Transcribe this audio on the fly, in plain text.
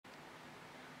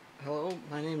Hello,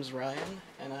 my name is Ryan,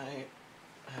 and I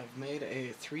have made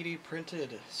a 3D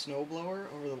printed snowblower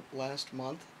over the last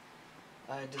month.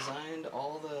 I designed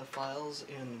all the files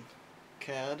in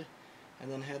CAD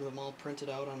and then had them all printed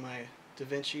out on my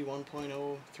DaVinci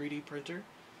 1.0 3D printer,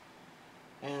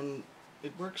 and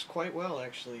it works quite well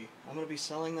actually. I'm going to be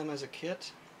selling them as a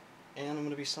kit, and I'm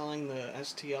going to be selling the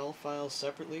STL files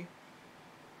separately.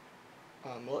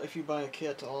 Well, if you buy a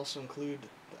kit, I'll also include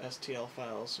the STL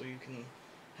files so you can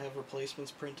have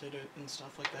replacements printed and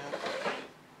stuff like that.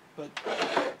 But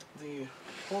the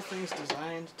whole thing's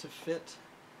designed to fit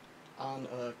on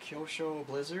a Kyosho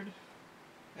Blizzard,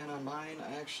 and on mine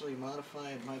I actually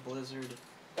modified my Blizzard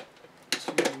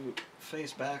to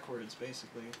face backwards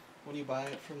basically. When you buy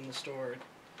it from the store, it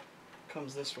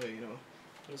comes this way, you know.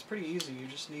 But it's pretty easy. You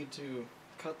just need to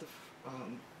cut the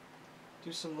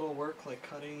do some little work like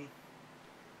cutting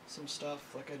some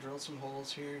stuff, like I drilled some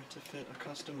holes here to fit a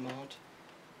custom mount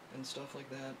and stuff like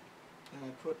that. And I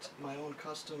put my own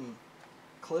custom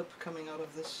clip coming out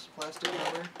of this plastic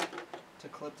cover to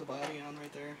clip the body on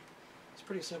right there. It's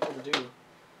pretty simple to do.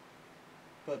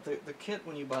 But the kit,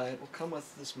 when you buy it, will come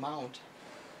with this mount,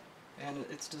 and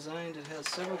it's designed, it has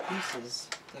several pieces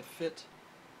that fit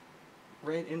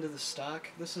right into the stock.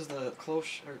 This is the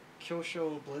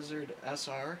Kyosho Blizzard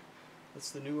SR.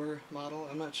 That's the newer model.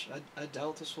 I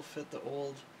doubt this will fit the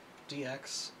old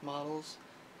DX models.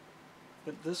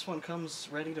 But this one comes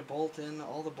ready to bolt in.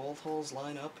 All the bolt holes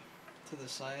line up to the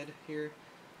side here,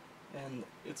 and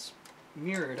it's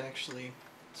mirrored actually.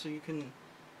 So you can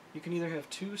either have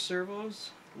two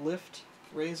servos lift,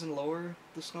 raise, and lower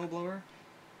the snowblower,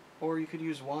 or you could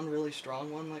use one really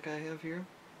strong one like I have here.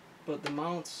 But the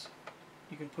mounts,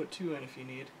 you can put two in if you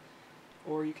need,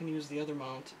 or you can use the other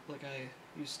mount like I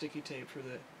use sticky tape for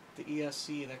the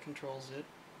ESC that controls it.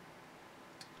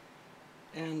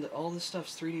 And all this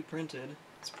stuff's 3D printed.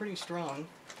 It's pretty strong.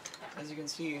 As you can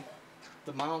see,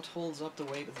 the mount holds up the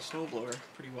weight of the snowblower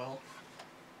pretty well,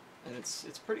 and it's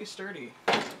pretty sturdy.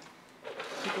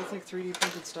 People think 3D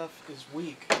printed stuff is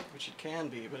weak, which it can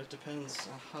be, but it depends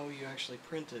on how you actually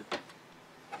print it.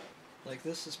 Like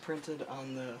this is printed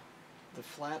on the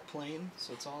flat plane,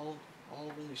 so it's all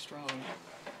really strong.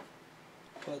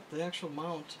 But the actual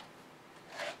mount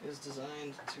is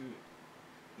designed to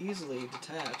easily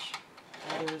detach.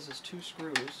 All there is two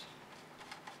screws.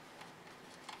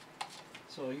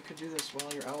 So you could do this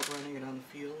while you're out running it on the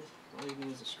field. All you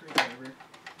need is a screwdriver.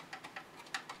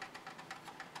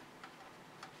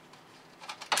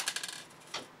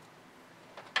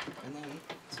 And then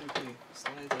simply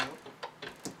slide out.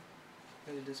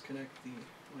 Got to disconnect the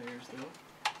wires though.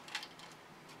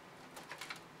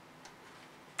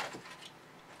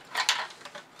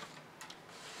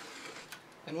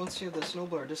 And once you have the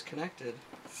snowblower disconnected,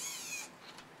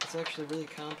 it's actually a really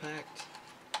compact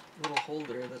little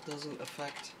holder that doesn't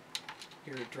affect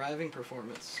your driving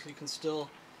performance. You can still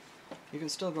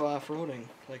go off-roading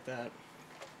like that.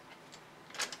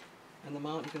 And the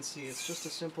mount, you can see, it's just a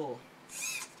simple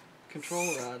control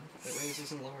rod that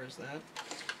raises and lowers that.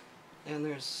 And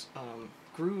there's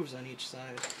grooves on each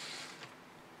side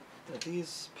that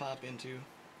these pop into,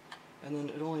 and then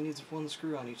it only needs one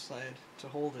screw on each side to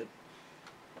hold it.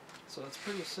 So it's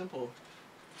pretty simple.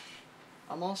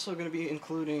 I'm also going to be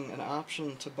including an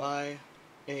option to buy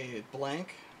a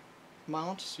blank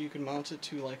mount, so you can mount it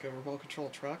to like a remote control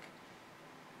truck,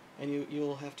 and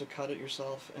you'll have to cut it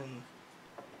yourself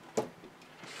and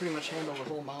pretty much handle the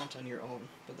whole mount on your own,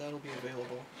 but that'll be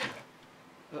available.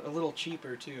 A little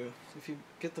cheaper too. If you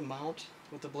get the mount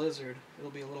with the Blizzard,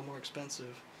 it'll be a little more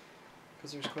expensive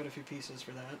because there's quite a few pieces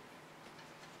for that.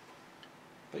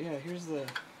 But yeah, here's the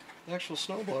actual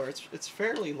snowblower. It's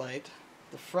fairly light.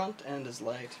 The front end is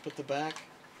light, but the back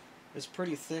is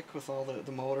pretty thick with all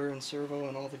the motor and servo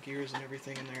and all the gears and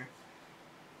everything in there.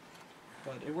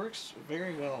 But it works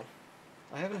very well.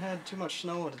 I haven't had too much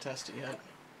snow to test it yet,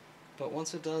 but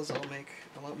once it does, I'll make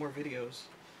a lot more videos.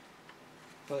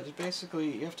 But it basically,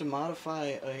 you have to modify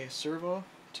a servo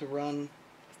to run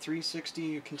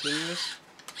 360 continuous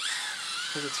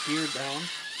because it's geared down,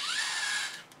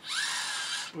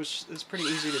 which is pretty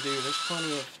easy to do. There's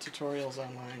plenty of tutorials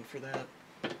online for that.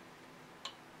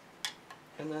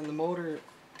 And then the motor,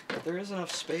 there is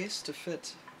enough space to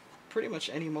fit pretty much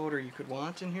any motor you could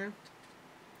want in here.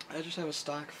 I just have a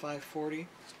stock 540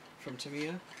 from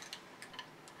Tamiya.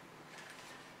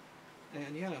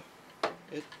 And yeah,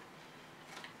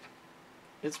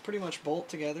 it's pretty much bolt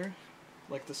together.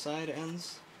 Like the side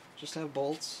ends just have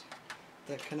bolts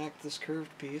that connect this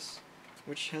curved piece,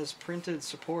 which has printed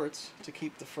supports to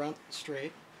keep the front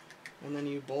straight, and then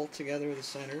you bolt together the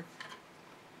center.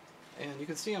 And you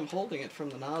can see I'm holding it from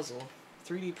the nozzle.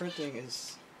 3D printing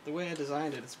is, the way I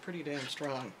designed it, it's pretty damn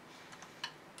strong.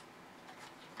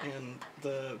 And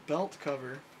the belt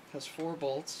cover has 4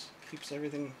 bolts, keeps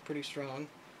everything pretty strong.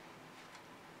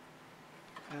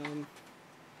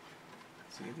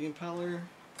 See, the impeller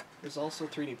is also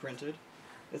 3D printed.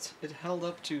 It held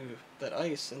up to that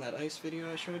ice in that ice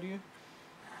video I showed you.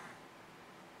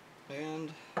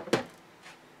 And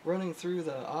running through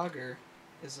the auger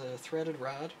is a threaded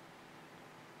rod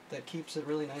that keeps it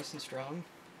really nice and strong.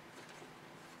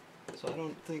 So I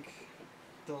don't think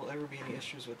there'll ever be any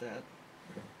issues with that.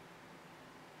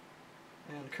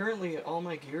 And currently all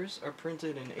my gears are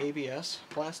printed in ABS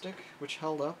plastic, which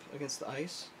held up against the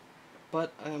ice.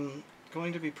 But I'm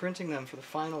going to be printing them for the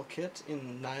final kit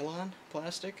in nylon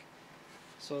plastic,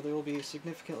 so they will be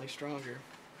significantly stronger.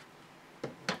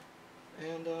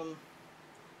 And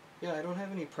yeah, I don't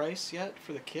have any price yet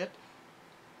for the kit,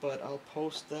 but I'll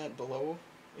post that below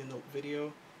in the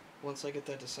video once I get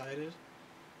that decided.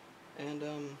 And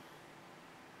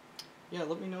yeah,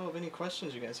 let me know of any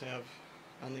questions you guys have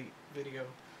on the video.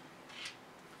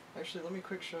 Actually, let me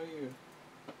quick show you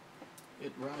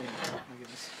it running. I can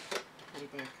just put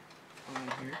it back on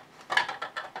here.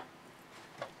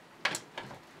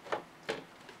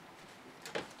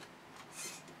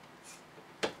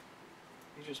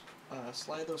 You just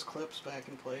slide those clips back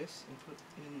in place and put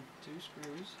in 2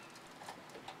 screws.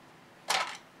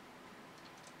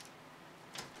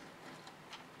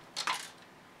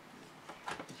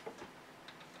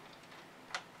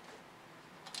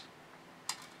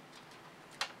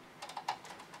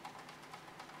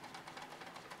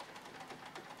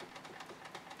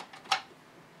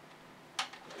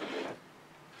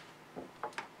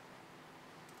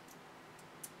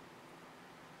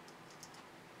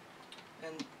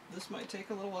 And this might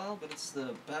take a little while, but it's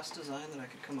the best design that I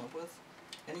could come up with.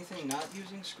 Anything not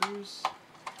using screws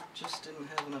just didn't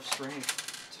have enough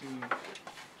strength to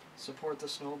support the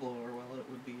snowblower while it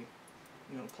would be,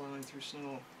 you know, plowing through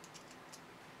snow.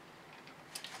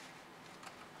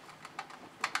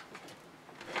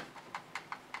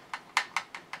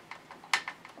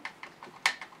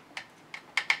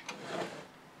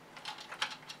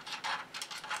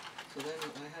 So then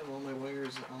I have all my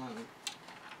wires on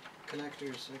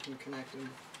connectors, so I can connect them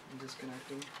and disconnect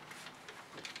them.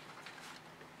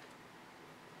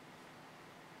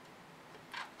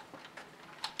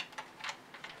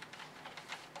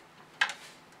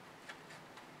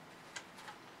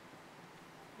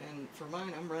 And for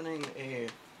mine, I'm running a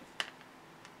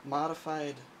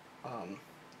modified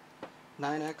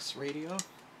 9X radio.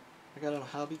 I got it on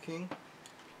Hobby King.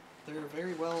 They're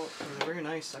very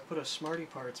nice. I put a Smarty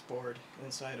Parts board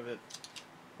inside of it,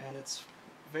 and it's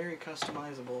very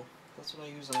customizable. That's what I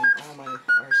use on all my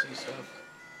RC stuff.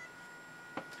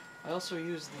 I also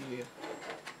use the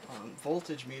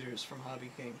voltage meters from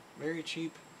Hobby King. Very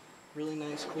cheap, really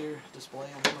nice clear display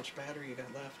on how much battery you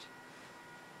got left.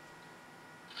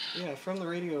 Yeah, from the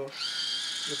radio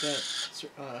with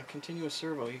that continuous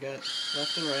servo, you got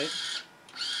left and right,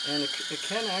 and it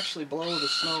can actually blow the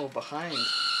snow behind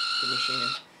the machine.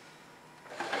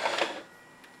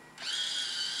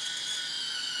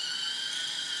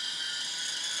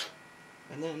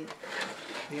 And then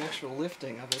the actual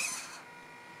lifting of it,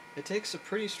 it takes a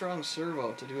pretty strong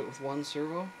servo to do it with one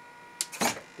servo.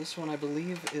 This one I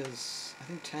believe is, I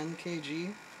think, 10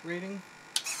 kg rating.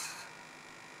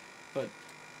 But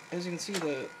as you can see,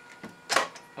 the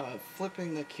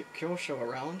flipping the Kyosho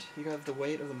around, you have the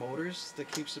weight of the motors that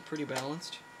keeps it pretty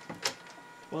balanced.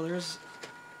 Well, there's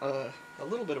a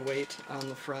little bit of weight on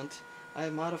the front. I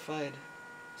have modified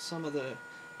some of the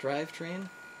drivetrain.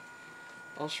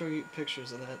 I'll show you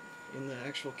pictures of that in the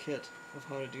actual kit of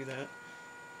how to do that.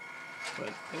 But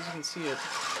as you can see,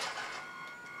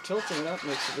 tilting it up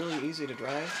makes it really easy to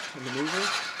drive and maneuver.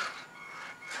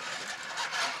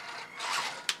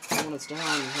 And when it's down, you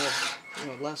have, you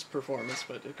know, less performance,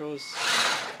 but it goes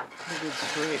pretty good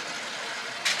straight.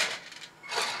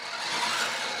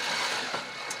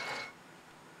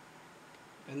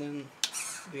 And then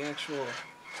the actual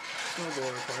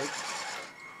snowblower part.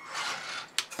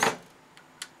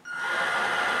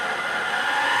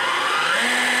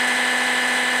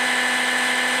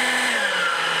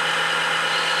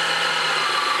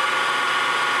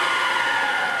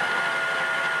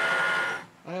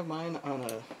 I have mine on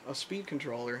a speed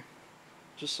controller,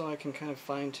 just so I can kind of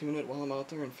fine-tune it while I'm out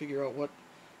there and figure out what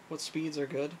speeds are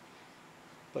good.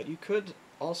 But you could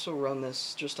also run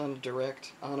this just on a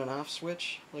direct on and off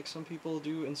switch, like some people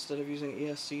do, instead of using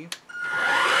ESC.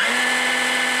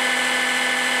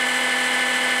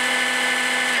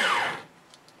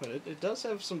 But it does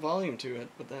have some volume to it,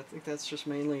 but I think that's just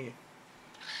mainly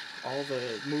all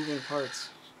the moving parts.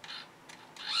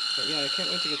 But yeah, I can't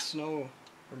wait to get snow,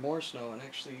 or more snow, and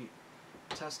actually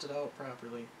test it out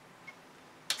properly.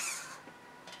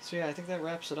 So yeah, I think that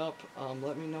wraps it up.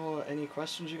 Let me know any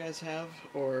questions you guys have,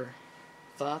 or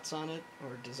thoughts on it,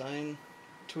 or design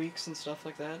tweaks and stuff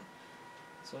like that.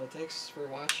 So thanks for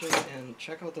watching, and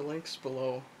check out the links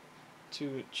below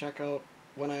to check out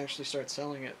when I actually start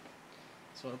selling it.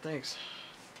 So thanks.